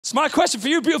So my question for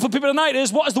you beautiful people tonight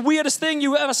is, what is the weirdest thing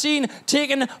you've ever seen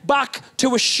taken back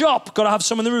to a shop? Gotta have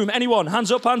some in the room. Anyone? Hands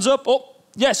up, hands up. Oh,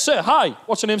 yes, sir. Hi.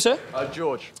 What's your name, sir?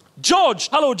 George. George.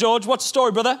 Hello, George. What's the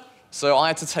story, brother? So I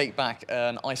had to take back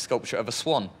an ice sculpture of a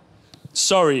swan.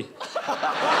 Sorry.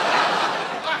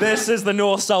 This is the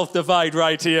north-south divide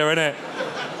right here, innit?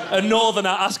 A northerner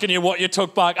asking you what you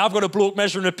took back. I've got a bloke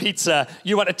measuring a pizza.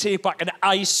 You had to take back an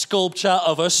ice sculpture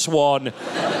of a swan.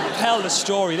 Tell the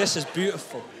story. This is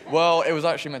beautiful. Well, it was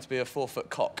actually meant to be a 4-foot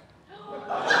cock.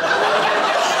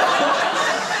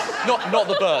 Not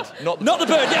the bird. Not the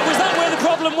bird. Yeah, was that where the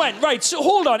problem went? Right, so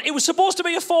hold on. It was supposed to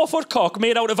be a 4-foot cock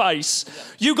made out of ice.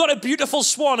 You got a beautiful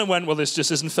swan and went, well, this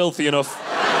just isn't filthy enough.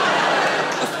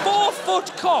 A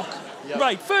 4-foot cock. Yep.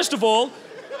 Right, first of all,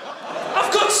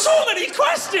 I've got so many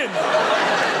questions.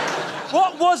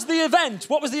 What was the event?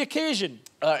 What was the occasion?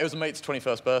 It was a mate's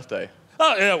 21st birthday.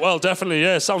 Oh, yeah, well, definitely,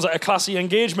 yeah. Sounds like a classy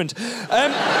engagement.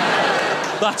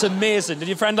 That's amazing. Did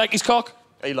your friend like his cock?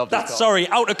 He loved his cock. Sorry,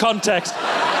 out of context.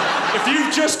 If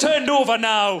you've just turned over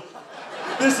now,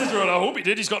 this is... Well, I hope he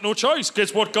did. He's got no choice.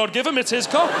 Guess what God gave him? It's his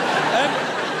cock.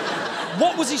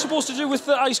 What was he supposed to do with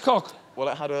the ice cock? Well,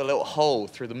 it had a little hole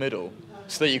through the middle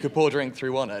so that you could pour drink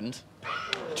through one end,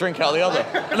 drink out the other.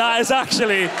 That is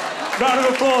actually... Round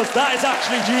of applause. That is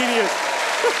actually genius.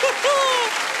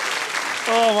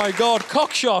 Oh, my God.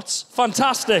 Cock shots.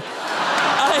 Fantastic.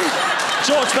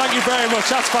 George, thank you very much.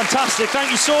 That's fantastic.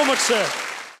 Thank you so much, sir.